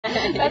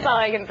That's all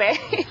I can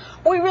say.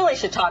 We really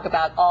should talk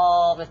about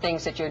all the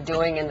things that you're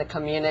doing in the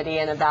community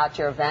and about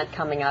your event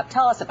coming up.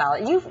 Tell us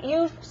about it.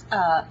 You've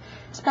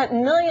spent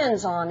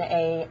millions on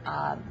a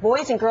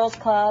Boys and Girls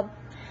Club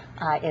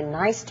in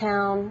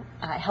Nicetown,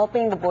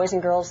 helping the boys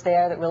and girls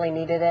there that really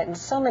needed it, and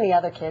so many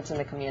other kids in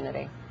the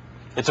community.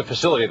 It's a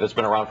facility that's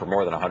been around for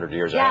more than 100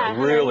 years, Yeah,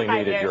 and it really 105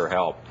 needed years. your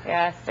help.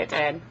 Yes, it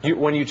did.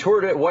 When you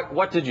toured it,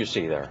 what did you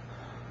see there?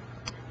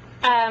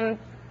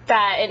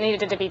 That it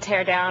needed to be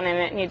teared down and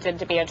it needed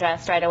to be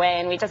addressed right away,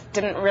 and we just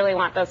didn't really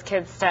want those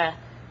kids to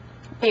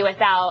be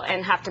without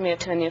and have to move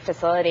to a new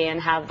facility and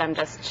have them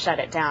just shut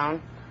it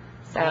down.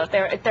 So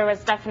there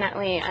was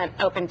definitely an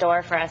open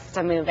door for us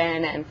to move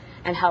in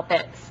and help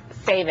it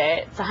save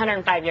it. It's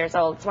 105 years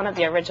old. It's one of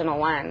the original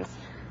ones.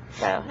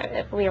 So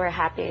we were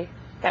happy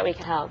that we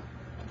could help.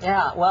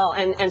 Yeah, well,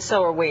 and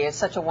so are we. It's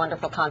such a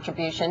wonderful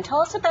contribution.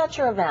 Tell us about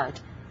your event.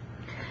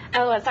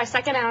 Oh, it's our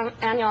second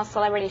annual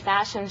celebrity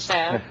fashion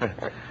show.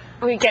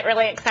 We get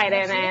really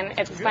excited, and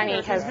it's funny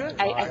because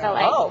I feel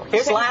like... Oh,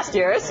 here's last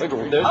year's. There's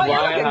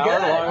Ryan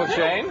Howard along with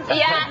Shane.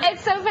 Yeah,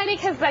 it's so funny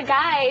because the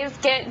guys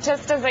get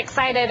just as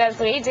excited as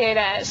we do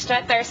to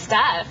strut their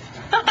stuff.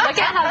 Look at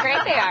how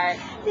great they are.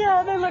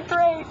 Yeah, they look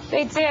great.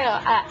 They do.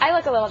 I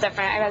look a little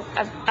different. I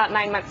was about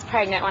 9 months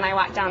pregnant when I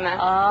walked down the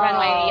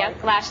runway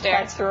last year.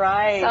 That's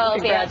right. So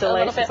it'll be a little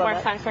Congratulations bit more on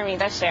that. fun for me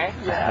this year.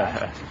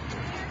 Yeah.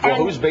 Well,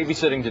 who's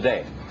babysitting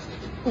today?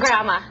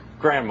 Grandma.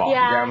 Grandma.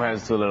 Yeah. Grandma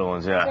has 2 little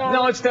ones, yeah.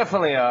 No, it's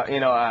definitely,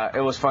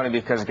 it was funny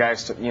because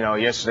guys,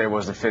 yesterday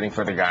was the fitting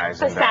for the guys.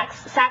 So and,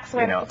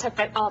 Saks took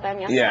all of them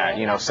yesterday.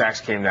 Yeah,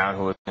 Saks came down,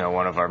 who was,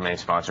 one of our main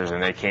sponsors,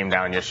 and they came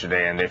down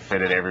yesterday and they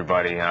fitted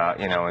everybody,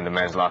 in the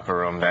men's locker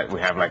room that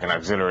we have like an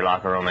auxiliary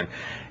locker room. And,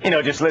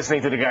 just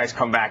listening to the guys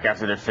come back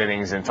after their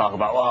fittings and talk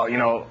about,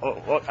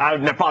 well, I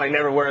would probably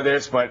never wear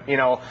this, but,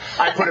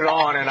 I put it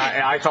on and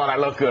I thought I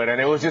looked good.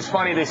 And it was just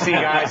funny to see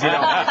guys,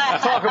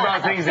 talk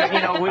about things that,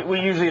 we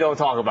usually don't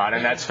talk about.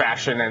 And that's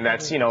fashion, and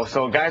that's,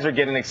 so guys are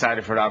getting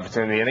excited for the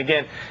opportunity. And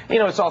again,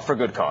 it's all for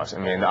good cause. I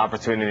mean, the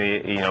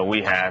opportunity,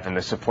 we have and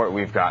the support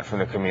we've got from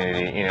the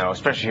community,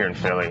 especially here in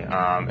Philly,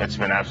 it's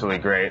been absolutely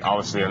great.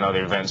 Obviously,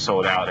 another event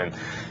sold out. And,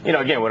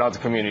 again, without the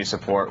community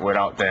support,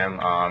 without them,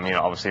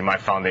 obviously my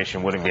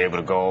foundation wouldn't be able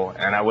to go,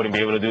 and I wouldn't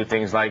be able to do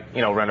things like,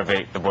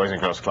 renovate the Boys and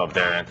Girls Club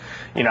there.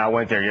 And, I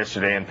went there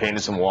yesterday and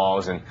painted some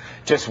walls and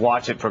just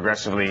watch it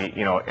progressively,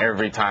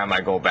 every time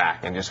I go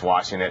back and just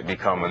watching it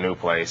become a new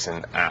place.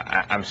 And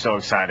I'm so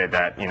excited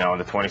that, on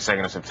the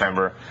 22nd of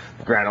September,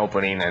 the grand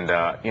opening, and,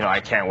 I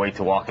can't wait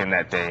to walk in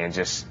that day and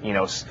just, and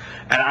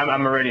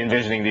I'm already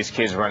envisioning these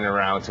kids running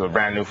around to a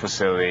brand new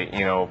facility,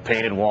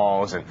 painted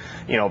walls and,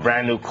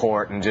 brand new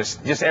court and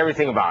just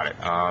everything about it.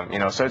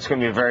 So it's going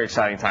to be a very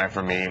exciting time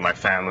for me, my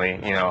family,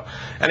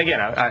 and again,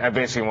 I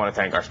basically want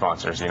to thank our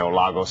sponsors,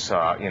 Lagos,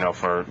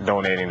 for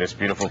donating this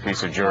beautiful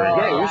piece of jewelry.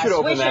 Yeah, we should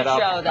open that up.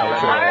 Show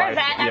that. Our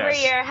event every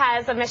year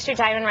has a mystery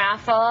diamond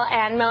raffle,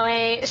 and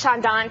Moe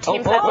Chandon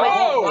teams up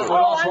with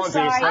I'm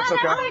sorry. That's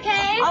okay.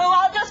 okay. Oh,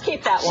 I'll just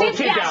keep that one.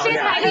 She's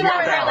hiding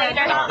over her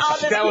later.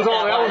 That was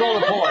all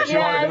the point. She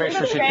wanted to make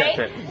sure she kept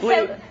it.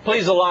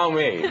 Please allow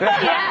me.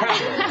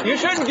 Yeah. You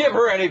shouldn't give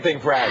her anything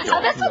fragile.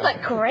 Oh, this would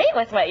look great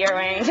with what you're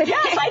wearing today.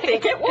 Yes, I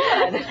think it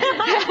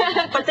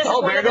would. But this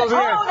is there it goes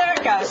again. Oh, there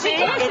it goes. See,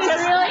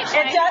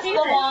 it just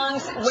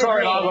belongs with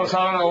Sorry, me. Lagos,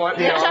 I don't know what,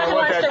 It just what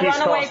wants that to piece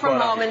run away costs, from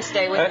but, home and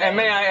stay with me. And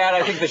may I add,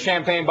 I think the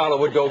champagne bottle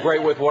would go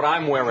great with what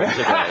I'm wearing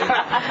today.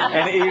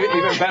 And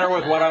even better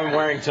with what I'm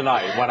wearing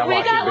tonight when I'm We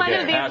watching got the one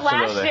game. of these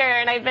last year,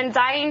 and I've been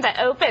dying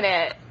to open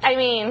it. I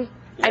mean,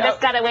 I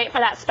just got to wait for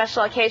that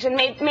special occasion.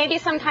 Maybe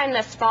sometime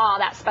this fall,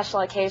 that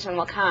special occasion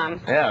will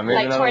come. Yeah,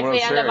 maybe like towards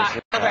the end of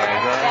October.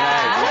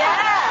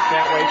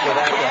 Can't wait for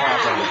that to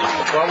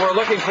happen. Well, we're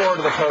looking forward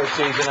to the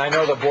postseason. I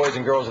know the boys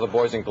and girls of the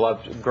Boys and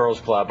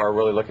Girls Club are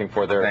really looking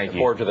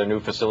forward to their new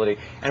facility.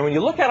 And when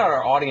you look at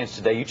our audience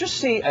today, you just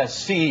see a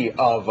sea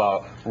of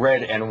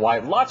red and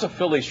white. Lots of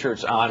Phillies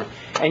shirts on.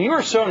 And you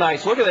are so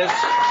nice. Look at this.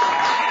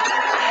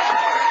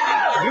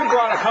 You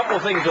brought a couple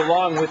things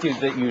along with you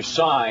that you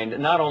signed,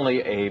 not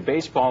only a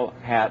baseball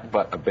hat,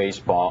 but a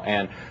baseball.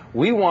 And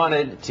we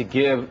wanted to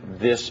give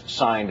this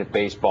signed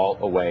baseball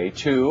away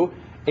to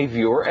a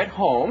viewer at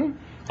home.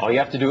 All you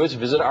have to do is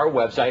visit our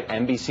website,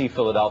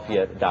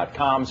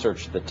 NBCPhiladelphia.com,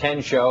 search the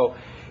 10 show,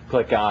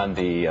 click on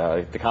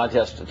the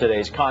contest,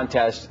 today's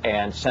contest,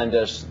 and send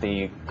us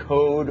the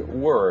code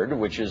word,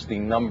 which is the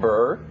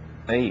number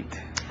 8.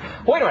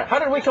 Wait a minute, how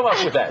did we come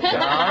up with that?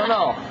 I don't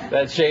know.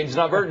 That's Shane's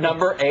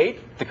number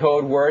 8, the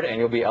code word, and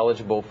you'll be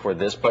eligible for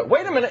this. But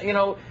wait a minute,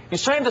 you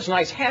signed this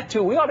nice hat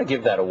too. We ought to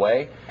give that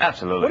away.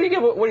 Absolutely.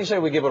 What do you say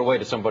we give it away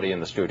to somebody in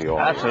the studio?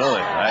 Absolutely.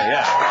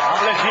 Yeah.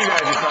 I'll let you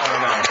guys decide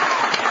on that.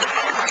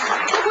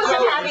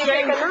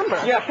 Pick a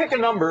number. Yeah, pick a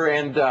number,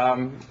 and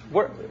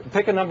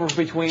pick a number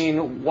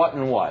between what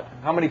and what.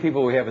 How many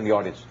people do we have in the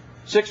audience?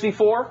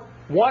 64?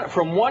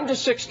 From 1 to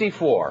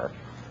 64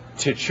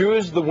 to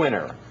choose the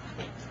winner.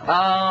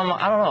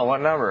 I don't know.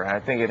 What number? I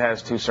think it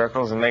has 2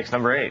 circles and makes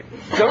number 8. Number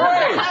 8! Who has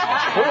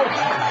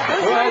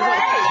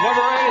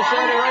number 8 is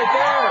standing right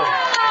there.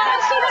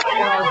 See, look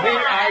in our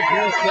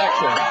VIP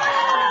section.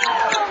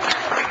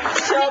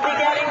 She'll be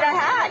getting the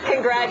hat.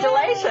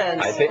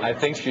 Congratulations. I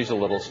think she's a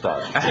little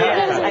stunned. She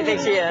is. I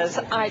think she is.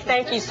 All right.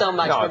 Thank you so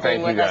much for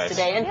being thank with you us guys.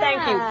 today, and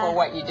thank you for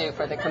what you do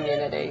for the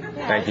community.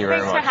 Thank you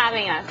very Thanks much. for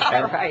having us.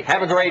 And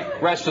have a great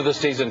rest of the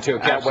season, too.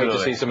 Can't wait to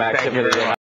Absolutely. see some Thank you activity. very much.